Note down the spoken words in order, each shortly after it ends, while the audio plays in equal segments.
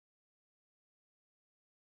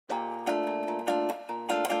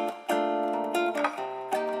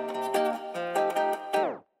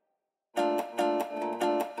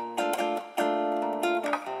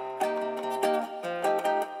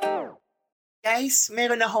Guys,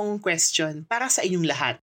 meron akong question para sa inyong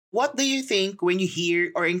lahat. What do you think when you hear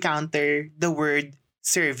or encounter the word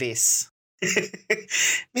service?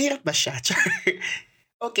 Mahirap ba siya? Char.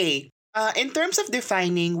 Okay. In terms of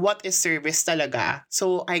defining what is service talaga,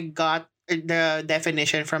 so I got the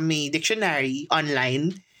definition from a dictionary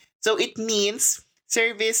online. So it means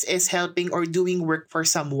service is helping or doing work for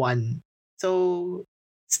someone. So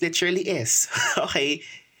it literally is. Okay.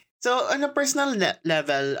 So on a personal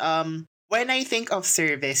level, when I think of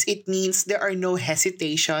service, it means there are no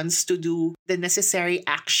hesitations to do the necessary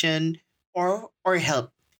action or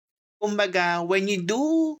help. Kumbaga, when you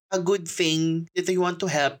do a good thing that you want to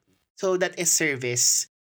help, so that is service.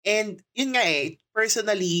 And yun nga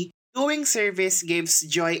personally, doing service gives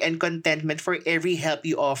joy and contentment for every help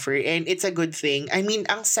you offer and it's a good thing. I mean,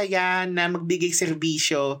 ang saya na magbigay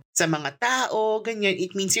serbisyo sa mga tao, ganyan.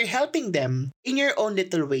 It means you're helping them in your own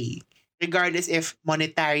little way. Regardless if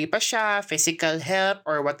monetary pa siya, physical help,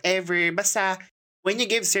 or whatever. Basta, when you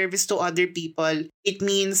give service to other people, it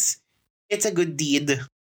means it's a good deed.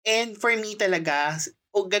 And for me talaga,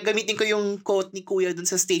 gagamitin ko yung quote ni Kuya dun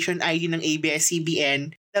sa station ID ng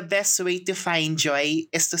ABS-CBN, the best way to find joy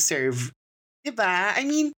is to serve. 'Di ba? I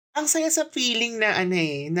mean, ang saya sa feeling na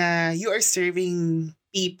na you are serving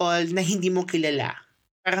people na hindi mo kilala.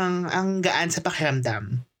 Parang ang gaan sa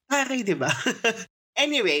pakiramdam. Pare, 'di ba?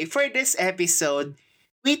 Anyway, for this episode,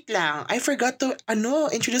 wait lang, I forgot to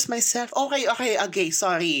introduce myself. Okay,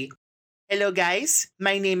 sorry. Hello guys,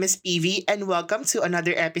 my name is PV and welcome to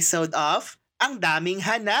another episode of Ang Daming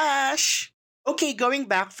Hanash! Okay, going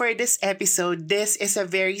back for this episode, this is a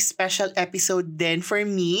very special episode then for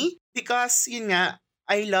me because yun nga,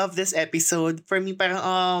 I love this episode. For me parang,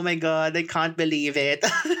 oh my god, I can't believe it.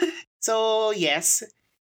 So yes,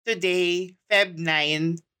 today, Feb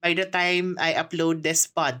 9, by the time I upload this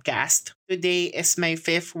podcast, today is my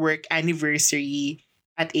 5th work anniversary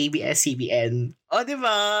at ABS-CBN. Oh, di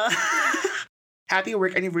ba? Happy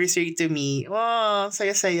work anniversary to me. Wow,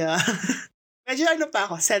 saya-saya. Medyo pa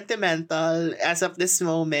ako, sentimental as of this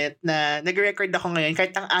moment na nag-record ako ngayon.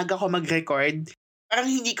 Kahit ang aga ko mag-record, parang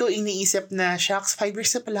hindi ko iniisip na, shucks, 5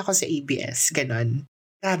 years na pala ako sa ABS. Ganon.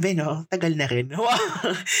 Grabe, no? Tagal na rin.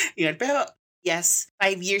 Wow. Yun. Pero, yes,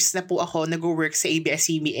 5 years na po ako nag-work sa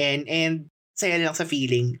ABS-CBN and saya lang sa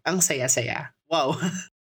feeling. Ang saya-saya. Wow.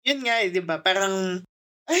 Yun nga, di ba? Parang,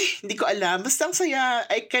 hindi ko alam. Basta ang saya.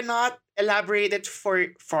 I cannot elaborate it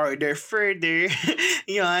further.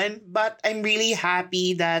 Yun. But I'm really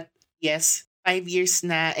happy that, yes, 5 years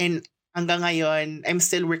na and hanggang ngayon, I'm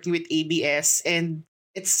still working with ABS and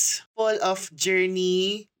it's full of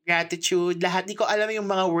journey, gratitude, lahat. Di ko alam yung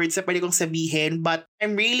mga words na pwede kong sabihin but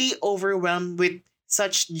I'm really overwhelmed with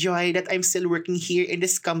such joy that I'm still working here in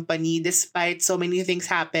this company despite so many things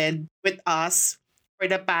happened with us for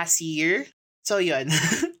the past year. So yun,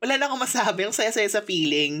 wala na akong masabi. Ang saya-saya sa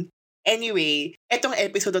feeling. Anyway, etong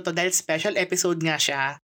episode to dahil special episode nga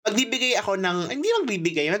siya,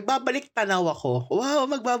 magbabalik tanaw ako. Wow,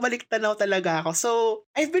 magbabalik tanaw talaga ako. So,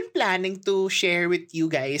 I've been planning to share with you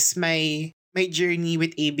guys my journey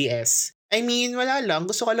with ABS. I mean, wala lang.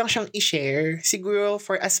 Gusto ko lang siyang i-share. Siguro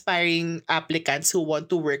for aspiring applicants who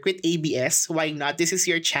want to work with ABS, why not? This is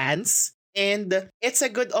your chance. And it's a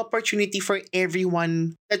good opportunity for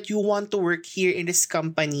everyone that you want to work here in this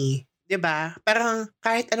company. 'Di ba? Parang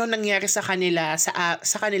kahit ano nangyari sa kanila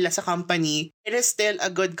sa company, it is still a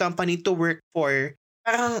good company to work for.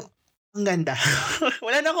 Parang ang ganda.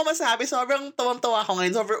 Wala na akong masabi. Sobrang tuwang-tuwa ako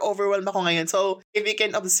ngayon. Sobrang overwhelmed ako ngayon. So, if you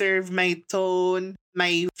can observe my tone,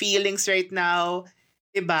 my feelings right now,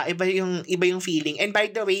 iba yung feeling. And by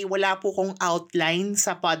the way, wala po kong outline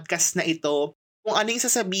sa podcast na ito. Kung ano yung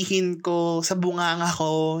sasabihin ko sa bunganga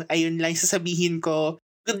ko, ayun lang yung sasabihin ko.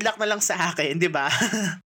 Good luck na lang sa akin, di ba?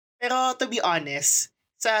 Pero to be honest,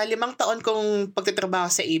 sa 5 taon kong pagtatrabaho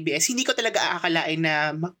sa ABS, hindi ko talaga aakalain na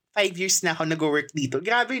 5 years na ako nag-work dito.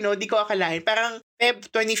 Grabe, no? Di ko akalain. Parang Feb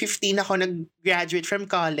 2015 ako nag-graduate from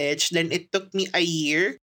college. Then it took me a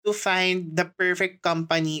year to find the perfect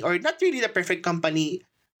company, or not really the perfect company,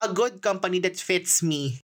 a good company that fits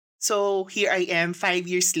me. So here I am, 5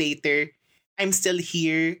 years later. I'm still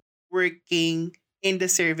here working in the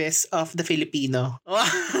service of the Filipino.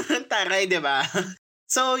 Taray, di ba?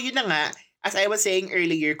 So, yun na nga. As I was saying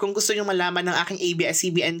earlier, kung gusto nyo malaman ng aking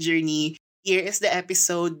ABS-CBN journey, here is the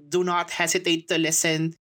episode. Do not hesitate to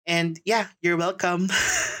listen. And yeah, you're welcome.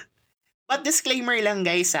 But disclaimer lang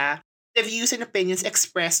guys the views and opinions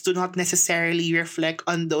expressed do not necessarily reflect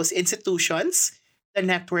on those institutions, the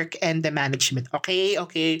network, and the management. Okay?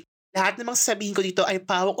 Lahat namang sasabihin ko dito ay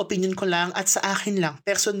pawak opinion ko lang at sa akin lang,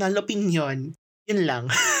 personal opinion. Yun lang.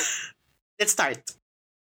 Let's start.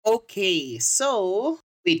 Okay, so,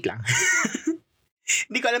 wait lang.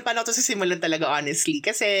 Hindi ko alam paano 'to sisimulan talaga honestly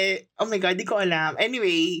kasi, oh my God, di ko alam.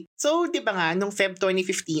 Anyway, so 'di ba nga nung Feb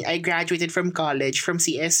 2015, I graduated from college from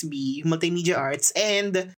CSB, Multimedia Arts,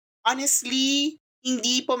 and honestly,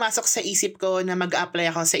 hindi pumasok sa isip ko na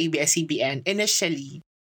mag-a-apply ako sa ABS-CBN initially.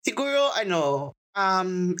 Siguro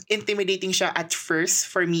intimidating siya at first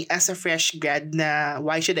for me as a fresh grad na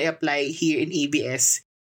why should I apply here in ABS?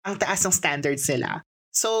 Ang taas ng standards nila.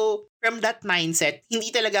 So, from that mindset,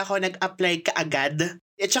 hindi talaga ako nag-apply kaagad.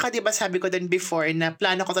 At saka 'di ba sabi ko din before na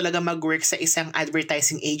plano ko talaga mag-work sa isang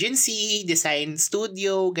advertising agency, design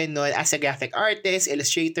studio, gano'n, as a graphic artist,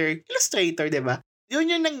 illustrator, 'di ba?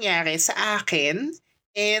 Yun yung nangyari sa akin,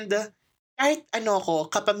 and kahit ano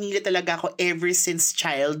ko, kapamilya talaga ako ever since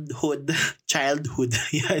childhood. Childhood,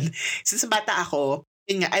 yan. Since bata ako,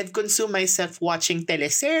 yun nga, I've consumed myself watching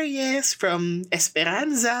teleseries from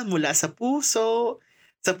Esperanza, Mula sa puso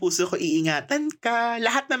ko iingatan ka,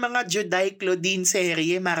 lahat ng mga Juday Claudine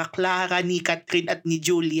serye, Mara Clara, ni Catherine at ni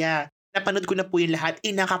Julia. Napanood ko na po yung lahat.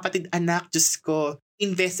 Kapatid anak, Diyos ko.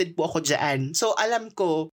 Invested po ako dyan. So alam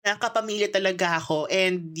ko na kapamilya talaga ako,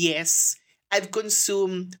 and yes, I've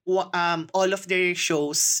consumed all of their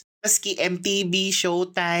shows. Maski MTV,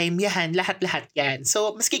 Showtime, yan, lahat-lahat yan.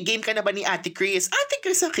 So, maski game ka na ba ni Ate Chris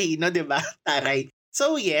Aquino, di ba? Taray.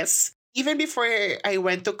 So, yes, even before I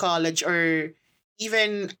went to college or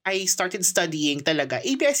even I started studying talaga,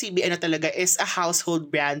 ABS-CBN na talaga is a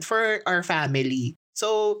household brand for our family.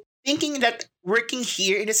 So, thinking that working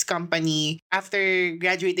here in this company after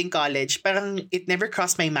graduating college, parang it never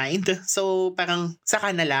crossed my mind. So, parang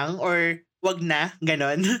saka na lang or wag na,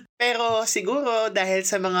 ganon. Pero siguro dahil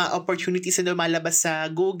sa mga opportunities na lumalabas sa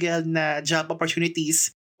Google na job opportunities,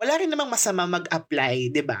 wala rin namang masama mag-apply,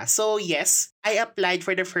 'di ba? So yes, I applied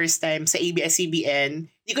for the first time sa ABS-CBN.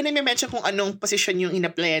 Hindi ko na mention kung anong position yung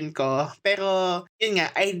in-applyan ko. Pero yun nga,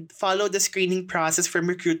 I followed the screening process from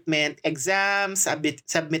recruitment, exams,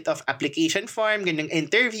 submit of application form, ganyan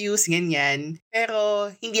interviews, ganyan. Pero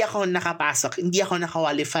hindi ako nakapasok, hindi ako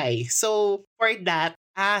naka-qualify. So for that,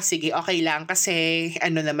 sige, okay lang kasi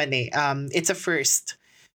it's a first.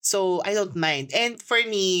 So, I don't mind. And for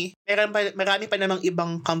me, marami pa namang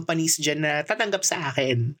ibang companies dyan na tatanggap sa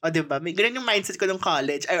akin. O, diba? May ganun yung mindset ko nung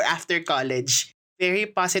college or after college. Very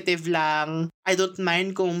positive lang. I don't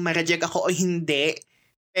mind kung ma-reject ako o hindi.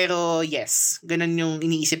 Pero yes, ganun yung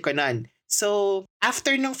iniisip ko nun. So,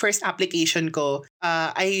 after nung first application ko,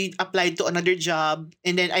 I applied to another job,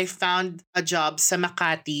 and then I found a job sa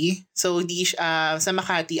Makati. So, sa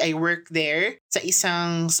Makati, I work there sa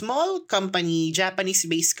isang small company,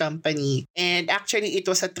 Japanese-based company. And actually, it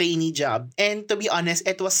was a trainee job. And to be honest,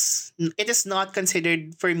 it is not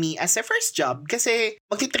considered for me as a first job kasi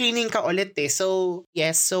magti-training ka ulit eh. So,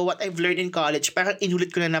 yes, so what I've learned in college, parang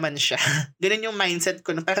inulit ko na naman siya. Ganun yung mindset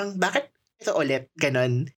ko na parang bakit ito ulit?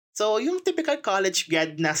 Ganon. So, yung typical college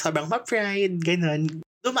grad na sobrang ma-pride, ganun,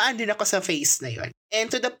 dumaan din ako sa phase na yon.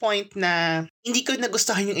 And to the point na hindi ko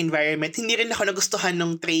nagustuhan yung environment, hindi rin ako nagustuhan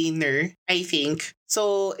ng trainer, I think.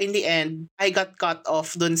 So, in the end, I got cut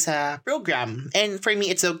off dun sa program. And for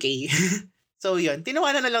me, it's okay. So, yun.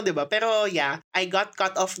 Tinawanan na lang, diba? Pero, yeah, I got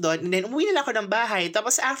cut off dun. And then, umuwi na lang ako ng bahay.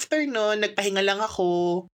 Tapos, after nun, nagpahinga lang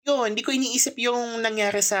ako. Yun, hindi ko iniisip yung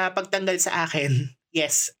nangyari sa pagtanggal sa akin.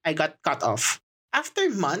 Yes, I got cut off. After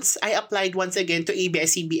months, I applied once again to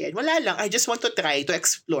ABS-CBN. Wala lang, I just want to try to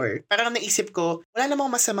explore. Parang naisip ko, wala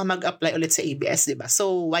namang masama mag-apply ulit sa ABS, diba?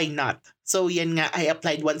 So, why not? So, yan nga, I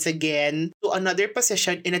applied once again to another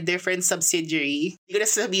position in a different subsidiary. Hindi ko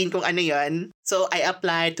na sasabihin kung ano yon. So, I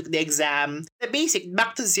applied, took the exam. The basic,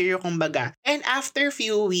 back to zero kumbaga. And after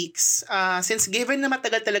few weeks, since given na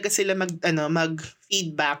matagal talaga sila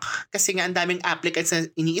mag-feedback, kasi nga ang daming applicants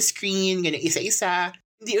na ini-screen, ganyan isa-isa,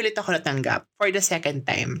 hindi ulit ako natanggap for the second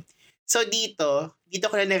time. So dito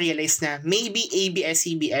ko na na-realize na maybe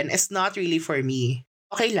ABS-CBN is not really for me.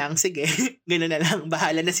 Okay lang, sige. Ganun na lang.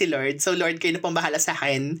 Bahala na si Lord. So Lord, kayo na pong bahala sa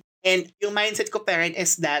akin. And yung mindset ko parent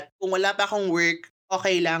is that kung wala pa akong work,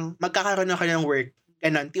 okay lang. Magkakaroon ako ng work.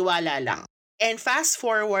 Ganon, tiwala lang. And fast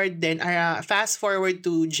forward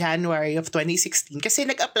to January of 2016 kasi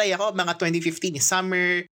nag-apply ako mga 2015,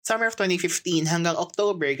 summer of 2015 hanggang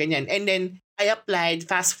October, ganyan. And then I applied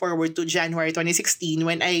fast forward to January 2016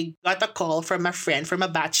 when I got a call from a friend, from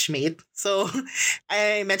a batchmate. So,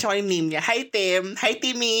 I mention ko yung name niya. Hi, Tim. Hi,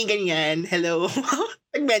 Timmy. Ganyan. Hello.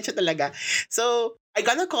 Nag-mention talaga. So, I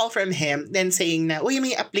got a call from him then saying na, uy,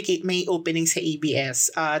 may opening sa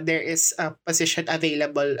ABS. There is a position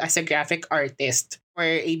available as a graphic artist for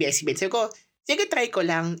ABS-CBN. So ko, sige, try ko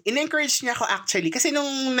lang. In-encourage niya ako actually. Kasi nung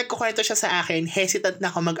nagkukwento siya sa akin, hesitant na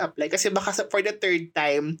ako mag-apply. Kasi baka for the third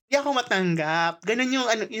time, hindi ako matanggap. Ganun yung,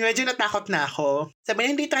 medyo natakot na ako. Sabi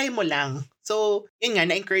niya, hindi, try mo lang. So, yun nga,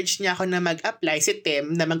 na-encourage niya ako na mag-apply. Si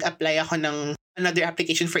Tim, na mag-apply ako ng another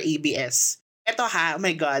application for ABS. Eto ha, oh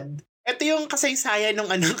my God. Ito yung kasaysayan ng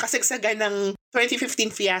kasagsagan ng 2015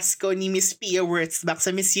 fiasco ni Miss Pia Wurtzbach sa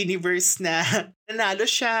Miss Universe na nanalo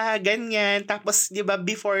siya, ganyan. Tapos, di ba,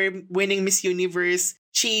 before winning Miss Universe,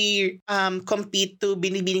 she compete to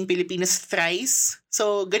Binibining Pilipinas thrice.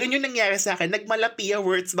 So, ganun yung nangyari sa akin. Nagmala Pia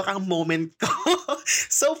Wurtzbach ang moment ko.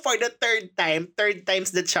 So, for the third time's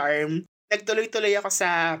the charm, nagtuloy-tuloy ako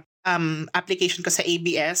sa application ko sa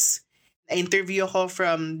ABS. Interview ako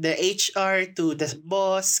from the HR to the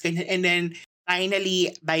boss, and then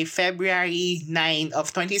finally by February 9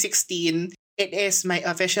 of 2016, it is my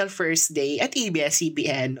official first day at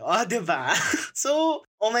ABS-CBN. O, diba? So,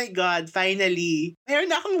 oh my God, finally,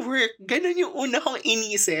 meron na akong work. Ganun yung una kong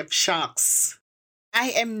inisip. Shocks.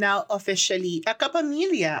 I am now officially a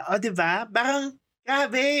kapamilya. O, diba? Parang,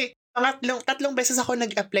 grabe. Tatlong beses ako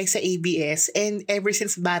nag-apply sa ABS, and ever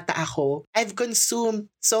since bata ako, I've consumed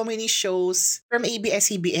so many shows from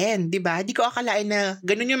ABS-CBN, di ba? Di ko akalain na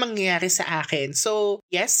ganun yung mangyayari sa akin. So,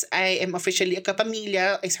 yes, I am officially a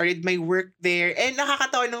kapamilya. I started my work there, and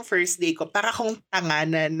nakakatawa nung first day ko, para akong tanga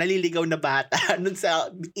na naliligaw na bata nun sa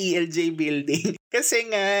ELJ building. Kasi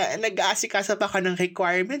nga, nag-aasikaso pa ako ng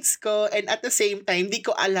requirements ko, and at the same time, di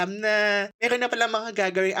ko alam na meron na pala mga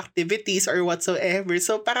gagawing activities or whatsoever.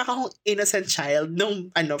 So, para akong innocent child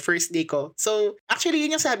nung first day ko. So, actually,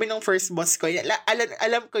 yun yung sabi ng first boss ko.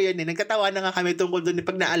 Alam ko yun eh. Nagkatawa na nga kami tungkol doon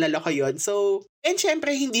pag naalala ko yun. So, and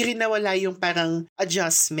syempre, hindi rin nawala yung parang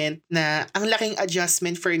adjustment na, ang laking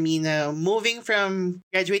adjustment for me na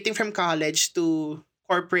graduating from college to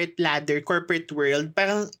corporate ladder, corporate world,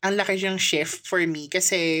 parang ang laki siyang shift for me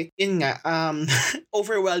kasi yun nga,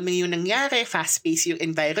 overwhelming yung nangyari, fast-paced yung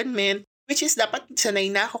environment, which is dapat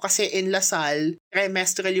sanay na ako kasi in LaSalle,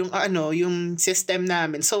 trimestral yung yung system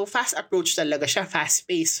namin. So fast approach talaga siya,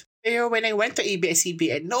 fast-paced. Pero when I went to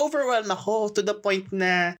ABS-CBN, na-overwhelm ako to the point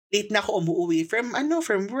na late na ako umuwi from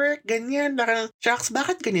work, ganyan. Parang, shucks,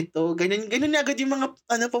 bakit ganito? Ganun na agad yung mga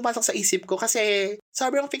pumasok sa isip ko kasi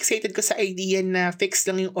sobrang fixated ko sa idea na fix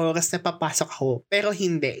lang yung oras na papasok ako. Pero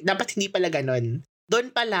hindi. Dapat hindi pala ganun.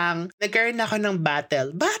 Doon pa lang, nagkaroon ako ng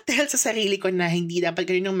battle sa sarili ko na hindi dapat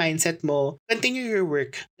ganun yung mindset mo. Continue your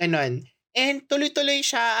work. Ganon. And tuloy-tuloy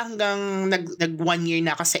siya hanggang nag 1 year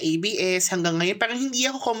na ako sa ABS. Hanggang ngayon, parang hindi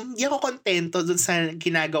ako kontento dun sa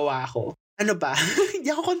ginagawa ko. Ano ba? Hindi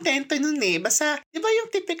ako kontento nun eh. Basta, di ba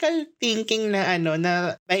yung typical thinking na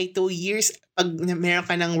na by 2 years, pag meron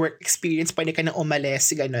ka ng work experience, pwede ka nang umalis,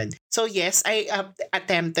 ganun. So yes, I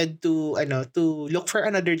attempted to look for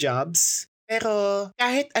another jobs. Pero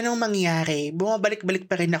kahit anong mangyari,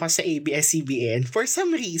 bumabalik-balik pa rin ako sa ABS-CBN for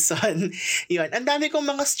some reason. Yun, ang dami kong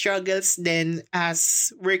mga struggles din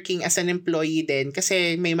as working as an employee din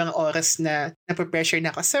kasi may mga oras na napapressure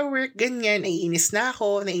na ako sa work, ganyan, naiinis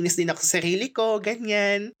din ako sa sarili ko,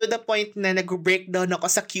 ganyan. To the point na nag-breakdown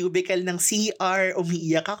ako sa cubicle ng CR,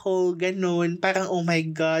 umiiyak ako, ganun. Parang, oh my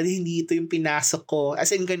God, hindi ito yung pinasok ko.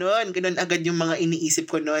 As in, ganun agad yung mga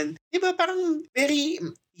iniisip ko nun. Diba, parang very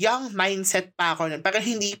young mindset pa ako nun. Parang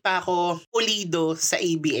hindi pa ako pulido sa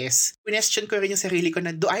ABS. Question ko rin yung sarili ko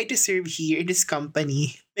na, do I deserve here in this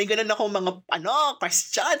company? May ganun ako mga,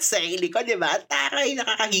 questions sa sarili ko, di ba? Taray,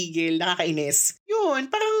 nakakagigil, nakakainis. Yun,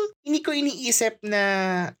 parang hindi ko iniisip na,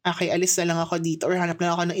 okay, alis na lang ako dito or hanap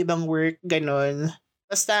na ako ng ibang work, ganun.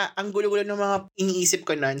 Basta, ang gulo-gulo ng mga iniisip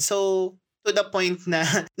ko nun. So, to the point na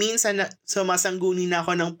minsan sumasangguni na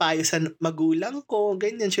ako ng payo sa magulang ko,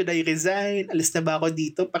 ganyan, should I resign? Alis na ba ako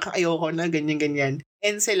dito? Parang ayoko na, ganyan.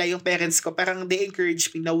 And sila, yung parents ko, parang they encourage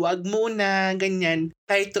me na wag muna, ganyan.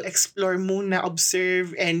 Try to explore muna,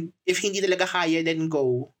 observe, and if hindi talaga kaya, then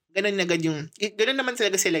go. Ganun naman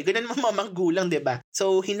talaga sila. Ganun mga magulang, diba?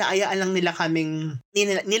 So, hinaayaan lang nila kaming,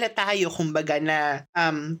 nila tayo, kumbaga, na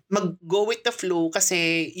mag-go with the flow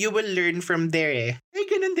kasi you will learn from there eh. Ay,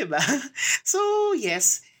 ganun, diba? So,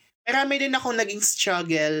 yes. Marami din akong naging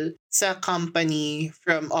struggle sa company,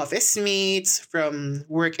 from office mates, from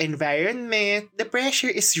work environment. The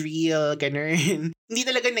pressure is real, ganun. Hindi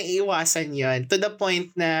talaga naiiwasan yon. To the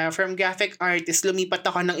point na from graphic artist, lumipat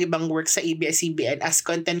ako ng ibang work sa ABS-CBN as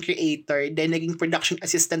content creator. Then naging production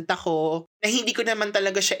assistant ako na hindi ko naman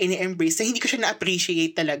talaga siya ini-embrace, na hindi ko siya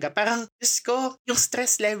na-appreciate talaga. Parang, Diyos ko, yung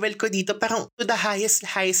stress level ko dito, parang to the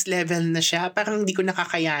highest level na siya. Parang hindi ko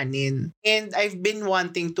nakakayanin. And I've been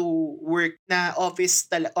wanting to work na office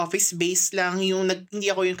choice-based lang, yung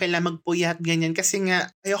hindi ako yung kailangan magpuyat, ganyan. Kasi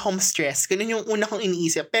nga, ayokong stress. Ganun yung una kong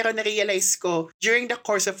iniisip. Pero na-realize ko, during the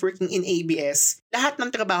course of working in ABS, lahat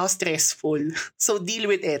ng trabaho stressful. So, deal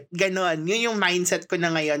with it. Ganon. Yun yung mindset ko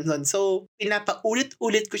na ngayon nun. So,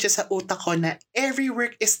 pinapaulit-ulit ko siya sa utak ko na every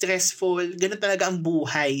work is stressful. Ganon talaga ang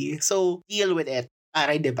buhay. So, deal with it.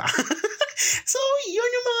 Aray, diba? So,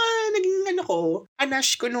 yun yung mga naging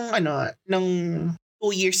anash ko nung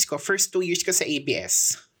 2 years ko, first 2 years ko sa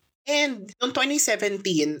ABS. And noong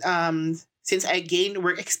 2017, since I gained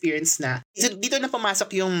work experience na, dito na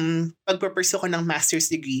pumasok yung pagpupursue ko ng master's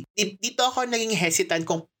degree. Dito ako naging hesitant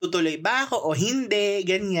kung tutuloy ba ako o hindi,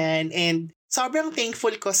 ganyan. And sobrang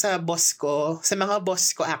thankful ko sa mga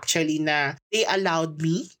boss ko actually na they allowed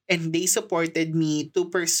me and they supported me to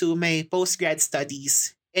pursue my postgrad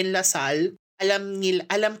studies in LaSalle.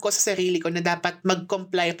 Alam ko sa sarili ko na dapat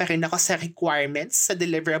mag-comply pa rin ako sa requirements, sa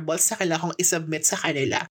deliverables sa kailangan kong isubmit sa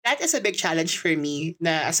kanila. That is a big challenge for me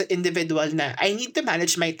na as an individual na I need to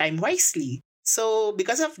manage my time wisely. So,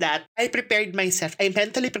 because of that, I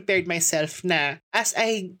mentally prepared myself na as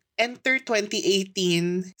I enter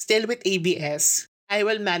 2018, still with ABS, I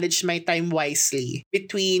will manage my time wisely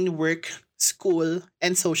between work, school,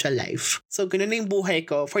 and social life. So, ganun na yung buhay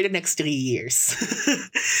ko for the next 3 years.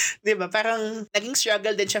 Diba? Parang naging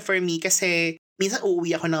struggle din siya for me kasi minsan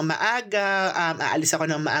uuwi ako ng maaga, aalis ako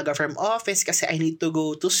ng maaga from office kasi I need to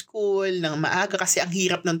go to school ng maaga kasi ang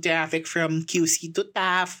hirap ng traffic from QC to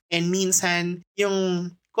TAF. And minsan, yung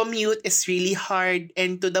commute is really hard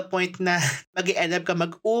and to the point na mag-end up ka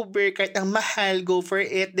mag-Uber kahit ang mahal, go for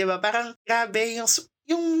it. Diba? Parang grabe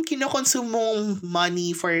yung kinokonsume mong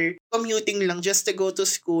money for commuting lang just to go to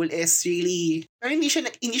school is really, parang hindi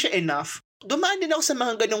siya enough. Dumaan din ako sa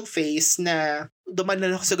mga ganong phase.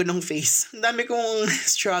 Ang dami kong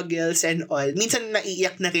struggles and all. Minsan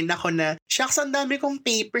naiiyak na rin ako na, shucks, ang dami kong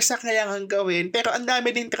papers na kailangan gawin, pero ang dami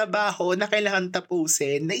din trabaho na kailangan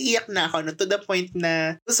tapusin. Naiiyak na ako to the point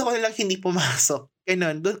na gusto ko nilang hindi pumasok.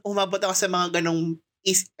 Ganon. Doon umabot ako sa mga ganong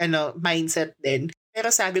mindset din. Pero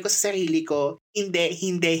sabi ko sa sarili ko, hindi.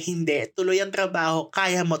 Tuloy ang trabaho.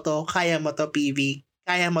 Kaya mo to, PV.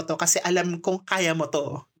 Kaya mo to kasi alam kong kaya mo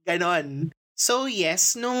to. Ganon. So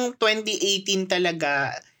yes, nung 2018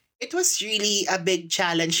 talaga, it was really a big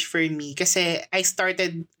challenge for me kasi I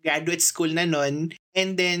started graduate school na nun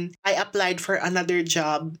and then I applied for another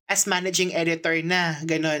job as managing editor na,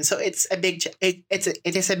 ganon. So it is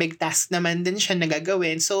a big task naman din siya na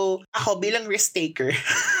gagawin. So ako bilang risk taker,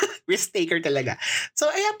 risk taker talaga. So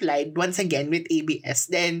I applied once again with ABS.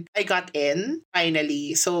 Then I got in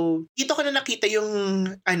finally. So dito ko na nakita yung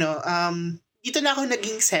dito na ako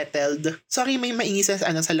naging settled. Sorry, may maingis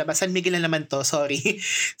sa labas. San Miguel na naman to. Sorry.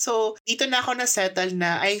 So, dito na ako na-settle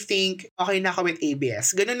na I think okay na ako with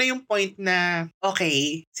ABS. Ganun na yung point na,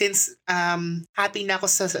 okay, since happy na ako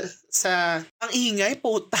sa ang ingay,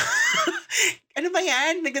 puta. Ano ba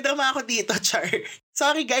yan? Nagdadrama ako dito, Char.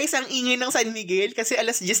 Sorry guys, ang ingay ng San Miguel kasi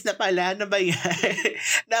alas 10 na pala. Ano ba yan?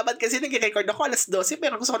 Dapat kasi nag-record ako alas 12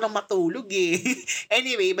 pero gusto ko lang matulog eh.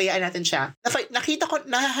 Anyway, bayaan natin siya.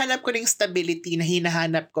 Nahanap ko ng stability na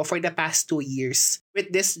hinahanap ko for the past 2 years with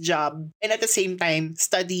this job and at the same time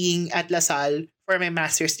studying at LaSalle for my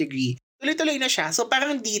master's degree. Tuloy-tuloy na siya. So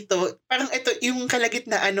parang ito yung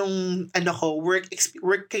kalagitnaan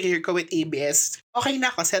work career ko with ABS. Okay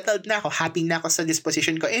na ako, settled na ako, happy na ako sa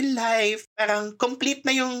disposition ko in life. Parang complete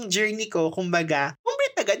na yung journey ko, kumbaga.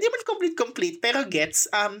 Complete agad, di man complete, pero gets,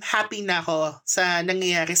 happy na ako sa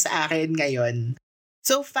nangyayari sa akin ngayon.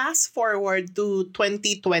 So fast forward to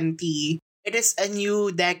 2020, it is a new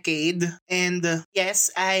decade and yes,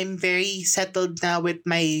 I'm very settled now with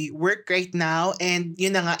my work right now and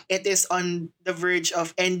yun na nga, it is on the verge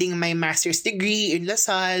of ending my master's degree in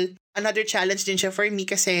LaSalle. Another challenge din siya for me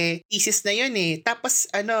kasi thesis na yun eh. Tapos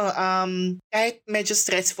kahit medyo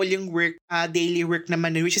stressful yung work, daily work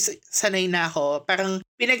naman, which is sanay na ako, parang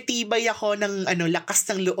pinagtibay ako ng lakas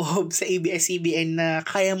ng loob sa ABS-CBN na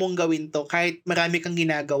kaya mong gawin to kahit marami kang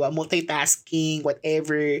ginagawa, multitasking,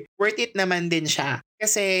 whatever. Worth it naman din siya.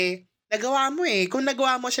 Kasi nagawa mo eh. Kung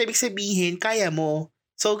nagawa mo siya, ibig sabihin, kaya mo.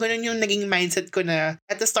 So, ganun yung naging mindset ko na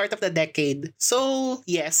at the start of the decade. So,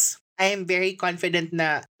 yes, I am very confident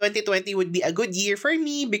na 2020 would be a good year for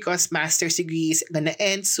me because master's degree is gonna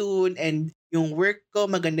end soon and yung work ko,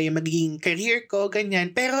 maganda yung magiging career ko,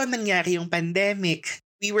 ganyan. Pero nangyari yung pandemic.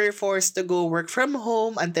 we were forced to go work from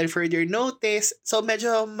home until further notice. So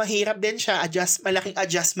medyo mahirap din siya, malaking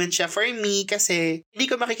adjustment siya for me kasi hindi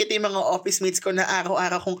ko makikita yung mga office mates ko na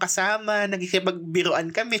araw-araw kong kasama,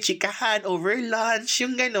 nagkikipagbiruan kami, chikahan, over lunch,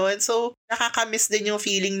 yung ganon. So nakakamiss din yung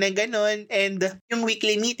feeling na ganon. And yung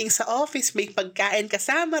weekly meeting sa office, may pagkain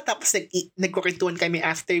kasama, tapos nagkukwentuhan kami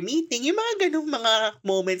after meeting, yung mga ganong mga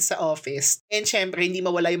moments sa office. And syempre, hindi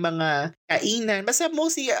mawala yung mga kainan. Basta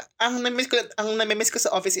mostly, ang namimiss ko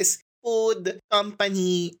sa office is food,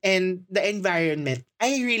 company, and the environment.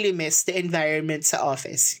 I really miss the environment sa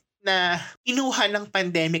office na kinuha ng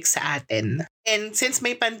pandemic sa atin. And since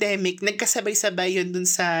may pandemic, nagkasabay-sabay yun dun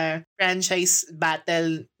sa franchise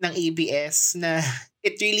battle ng ABS na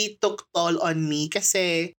it really took toll on me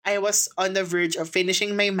kasi I was on the verge of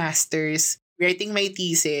finishing my master's, writing my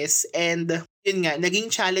thesis, and yun nga,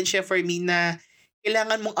 naging challenge siya for me na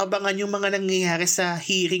kailangan mong abangan yung mga nangyayari sa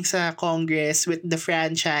hearing sa Congress with the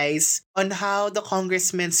franchise on how the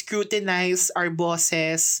congressmen scrutinize our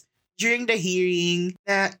bosses during the hearing,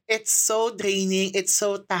 na it's so draining, it's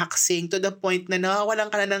so taxing to the point na nawawalan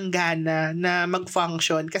ka na ng gana na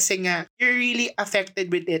mag-function kasi nga you're really affected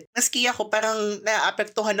with it. Maski ako parang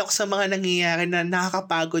naapektuhan ako sa mga nangyayari na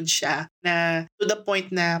nakakapagod siya, na to the point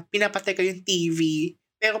na pinapatay ko yung TV.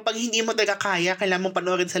 Pero pag hindi mo talaga kaya, kailangan mong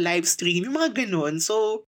panoorin sa live stream, yung mga ganun.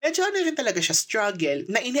 So, medyo rin talaga siya struggle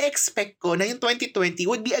na ine-expect ko na yung 2020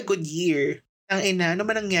 would be a good year. Ang ano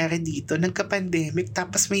ba nangyari dito? Nagka-pandemic,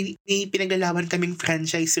 tapos may pinaglalaban kaming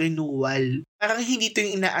franchise renewal. Parang hindi to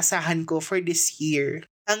yung inaasahan ko for this year.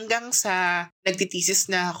 Hanggang sa nagtitesis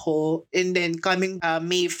na ako, and then coming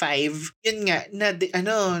May 5, yun nga,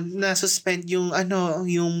 na-suspend yung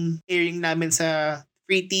airing namin sa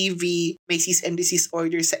Free TV, may cease and desist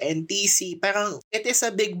order sa NTC. Parang it is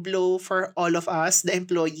a big blow for all of us, the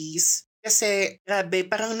employees. Kasi, grabe,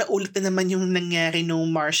 parang naulit na naman yung nangyari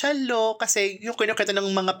nung martial law kasi yung kinukwento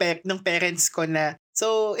ng mga ng parents ko na.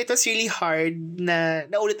 So, it was really hard na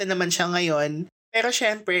naulit na naman siya ngayon. Pero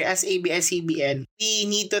syempre, as ABS-CBN, we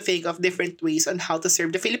need to think of different ways on how to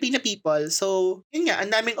serve the Filipino people. So, yun nga,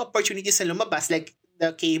 ang daming opportunities na lumabas, like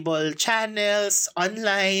the cable channels,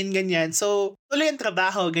 online, ganyan. So, tuloy ang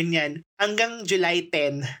trabaho, ganyan. Hanggang July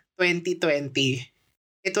 10, 2020.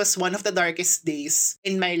 It was one of the darkest days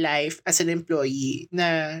in my life as an employee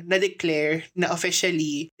na na-declare na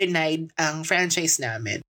officially denied ang franchise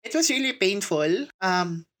namin. It was really painful.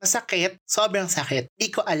 Masakit. Sobrang sakit. Hindi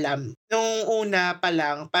ko alam. Nung una pa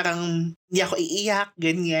lang, parang hindi ako iiyak,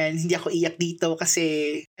 ganyan. Hindi ako iiyak dito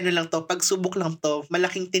kasi pagsubok lang to.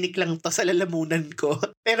 Malaking tinik lang to sa lalamunan ko.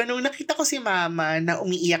 Pero nung nakita ko si mama na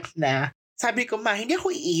umiiyak na, sabi ko, ma, hindi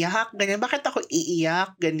ako iiyak, ganyan. Bakit ako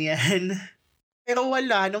iiyak, ganyan? Pero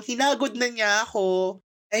wala. Nung hinagod na niya ako,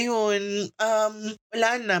 ayun, wala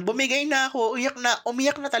na. Bumigay na ako.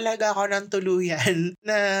 Umiyak na talaga ako ng tuluyan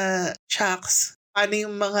na, shucks, paano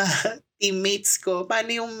yung mga teammates ko? Paano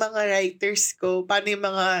yung mga writers ko? Paano yung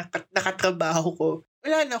mga nakatrabaho ko?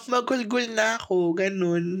 Wala na, magulgul na ako,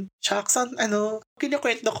 ganun. Shucks,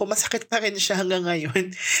 kinukwento ko, masakit pa rin siya hanggang ngayon.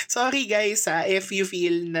 Sorry guys, if you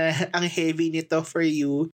feel na ang heavy nito for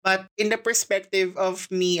you. But in the perspective of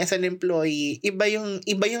me as an employee, iba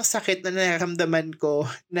yung sakit na nararamdaman ko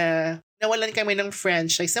na nawalan kami ng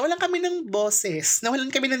franchise, nawalan kami ng bosses, nawalan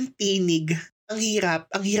kami ng tinig. Ang hirap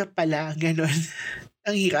pala, ganun.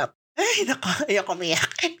 Ang hirap. Ay, naku, ayoko umiyak.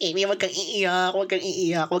 Amy, wag kang iiyak. Wag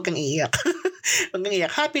kang iiyak.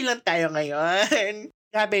 Happy lang tayo ngayon.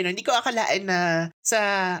 Grabe, no? Hindi ko akalain na sa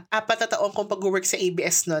 4 na taon kong pag-work sa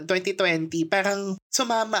ABS noon, 2020, parang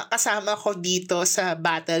kasama ko dito sa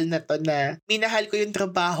battle na to na minahal ko yung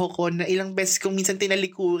trabaho ko na ilang beses kong minsan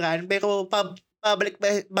tinalikuran, pero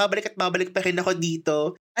babalik pa rin ako dito.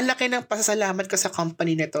 Ang laki ng pasasalamat ko sa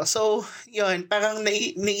company nito. So, yun, parang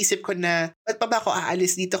naisip ko na, ba't pa ba ako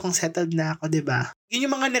aalis dito kung settled na ako, diba? Yun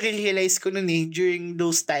yung mga nare-realize ko nun during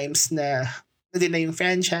those times na din na yung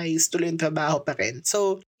franchise, tuloy yung trabaho pa rin.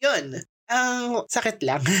 So, yun, ang sakit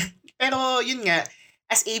lang. Pero yun nga,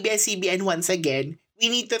 as ABS-CBN once again, we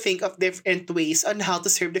need to think of different ways on how to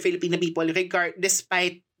serve the Filipino people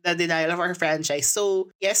despite the denial of our franchise. So,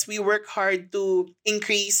 yes, we work hard to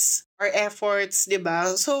increase our efforts, di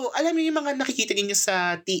ba? So, alam niyo yung mga nakikita niyo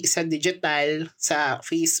sa digital, sa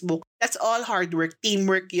Facebook, that's all hard work.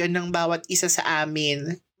 Teamwork yun ng bawat isa sa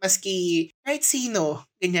amin. Maski kahit sino,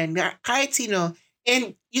 ganyan, kahit sino,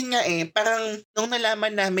 And yun nga parang nung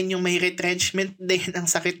nalaman namin yung may retrenchment din, ang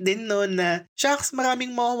sakit din noon na, shucks,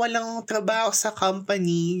 maraming mawawalang trabaho sa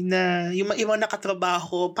company na yung mga ibang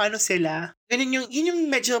nakatrabaho, paano sila? Ganun yun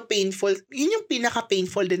yung medyo painful, yun yung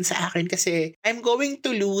pinaka-painful din sa akin kasi I'm going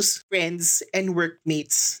to lose friends and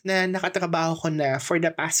workmates na nakatrabaho ko na for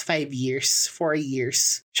the past 5 years, 4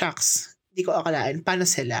 years. Shucks, di ko akalaan, paano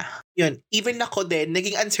sila? Yun, even ako din,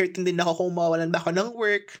 naging uncertain din ako kung mawalan ba ako ng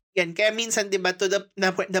work. Yan, kaya minsan, di ba,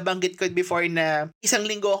 nabanggit ko before na isang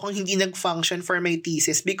linggo akong hindi nag-function for my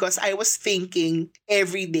thesis because I was thinking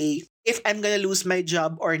every day if I'm gonna lose my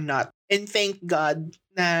job or not. And thank God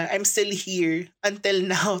na I'm still here until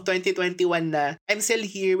now, 2021 na. I'm still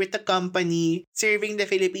here with the company, serving the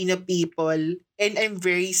Filipino people, and I'm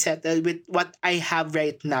very settled with what I have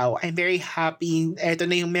right now. I'm very happy. Eto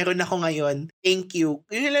na yung meron ako ngayon. Thank you.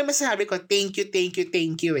 Yun lang masasabi ko, thank you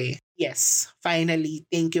Yes, finally,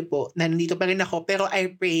 thank you po. Nandito pa rin ako, pero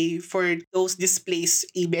I pray for those displaced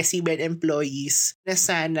ABS-CBN employees na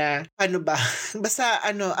sana, basta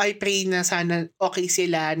I pray na sana okay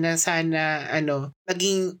sila, na sana,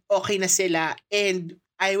 maging okay na sila, and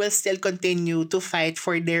I will still continue to fight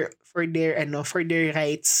for their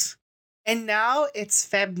rights. And now, it's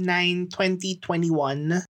Feb 9,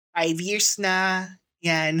 2021. 5 years na.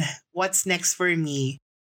 Yan. What's next for me?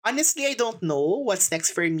 Honestly, I don't know what's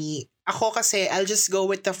next for me. Ako kasi, I'll just go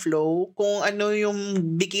with the flow. Kung ano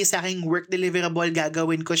yung bigay sa aking work deliverable,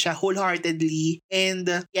 gagawin ko siya wholeheartedly.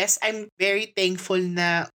 And yes, I'm very thankful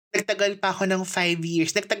na nagtagal ako ng 5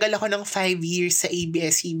 years. Nagtagal ako ng 5 years sa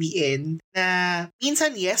ABS-CBN na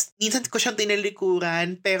minsan minsan ko siyang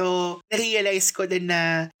tinalikuran, pero na-realize ko din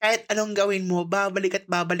na kahit anong gawin mo, babalik at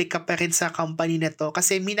babalik ka pa rin sa company na to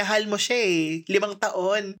kasi minahal mo siya 5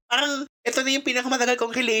 taon. Parang ito na yung pinakamatagal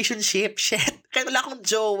kong relationship. Shit. Kahit wala akong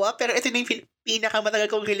jowa, pero ito na yung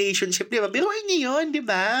pinakamatagal kong relationship. Di ba? Biruin niyo yun, di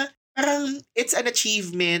ba? Parang it's an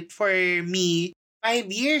achievement for me.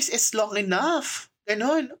 5 years is long enough.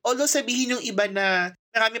 Ganon. Although sabihin yung iba na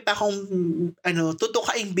marami pa akong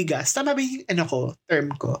tutukaing bigas. Tama ba yung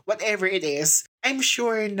term ko? Whatever it is, I'm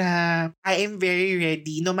sure na I am very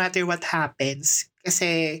ready no matter what happens.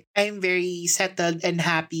 Kasi I'm very settled and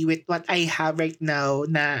happy with what I have right now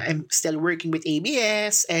na I'm still working with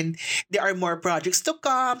ABS and there are more projects to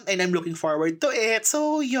come and I'm looking forward to it.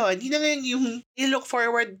 So yun na lang yung look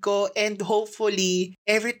forward ko, and hopefully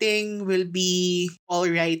everything will be all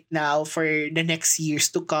right now for the next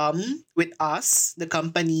years to come with us, the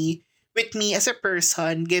company, with me as a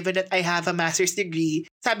person, given that I have a master's degree.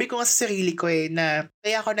 Sabi ko nga sa sarili ko na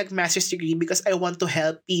kaya ako nag-master's degree because I want to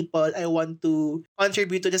help people, I want to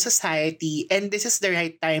contribute to the society, and this is the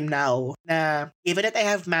right time now na given that I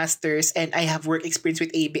have master's and I have work experience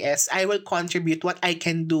with ABS, I will contribute what I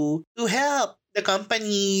can do to help the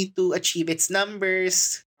company to achieve its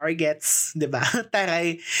numbers, targets, diba?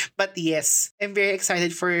 Taray. But yes, I'm very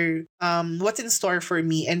excited for what's in store for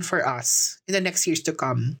me and for us in the next years to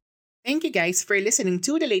come. Thank you guys for listening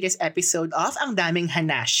to the latest episode of Ang Daming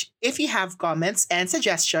Hanash. If you have comments and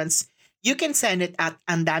suggestions, you can send it at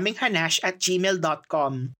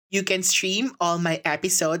angdaminghanash@gmail.com. You can stream all my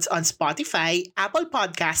episodes on Spotify, Apple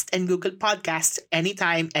Podcast, and Google Podcast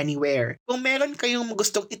anytime, anywhere. Kung meron kayong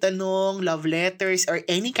gustong itanong, love letters, or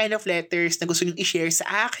any kind of letters na gusto nyo i-share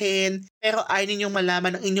sa akin, pero ayaw ninyong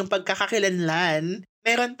malaman ang inyong pagkakakilanlan,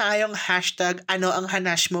 meron tayong hashtag ano ang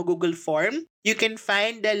hanash mo Google form. You can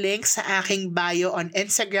find the link sa aking bio on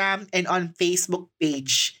Instagram and on Facebook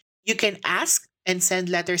page. You can ask and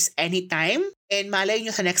send letters anytime. And malay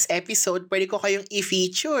nyo sa next episode, pwede ko kayong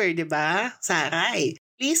i-feature, di ba? Saray!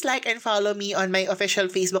 Please like and follow me on my official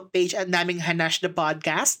Facebook page, Ang Daming Hanash the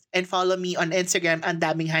Podcast, and follow me on Instagram, Ang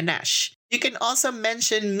Daming Hanash. You can also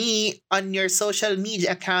mention me on your social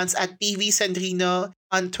media accounts at PV Sandrino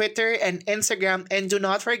on Twitter and Instagram, and do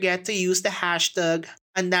not forget to use the hashtag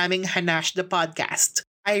Ang Daming Hanash the Podcast.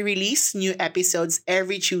 I release new episodes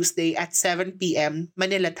every Tuesday at 7 p.m.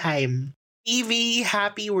 Manila time. PV,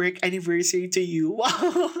 happy work anniversary to you.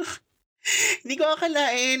 Wow! Hindi ko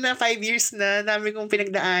akalain na 5 years na, dami kong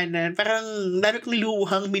pinagdaanan. Parang dami kong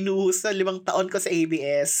luhang binuhos sa 5 taon ko sa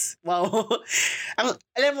ABS. Wow.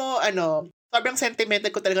 Alam mo, sobrang sentimental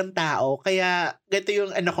ko talagang tao. Kaya, ganito yung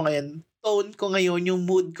ko ngayon, tone ko ngayon, yung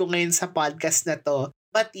mood ko ngayon sa podcast na to.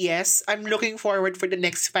 But yes, I'm looking forward for the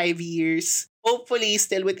next 5 years. Hopefully,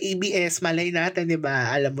 still with ABS. Malay natin, di ba?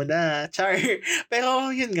 Alam mo na, char. Pero,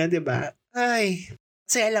 yun nga, di ba? Ay,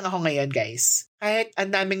 masaya lang ako ngayon, guys. Kahit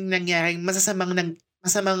ang daming nangyaring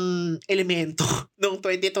masamang elemento noong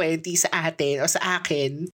 2020 sa atin o sa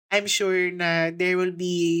akin, I'm sure na there will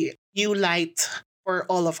be new light for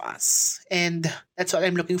all of us. And that's what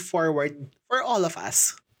I'm looking forward For all of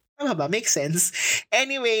us. Tama ba? Makes sense.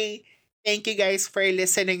 Anyway, thank you guys for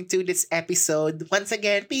listening to this episode. Once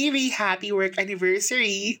again, very happy work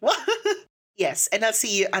anniversary. Yes, and I'll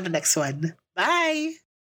see you on the next one. Bye!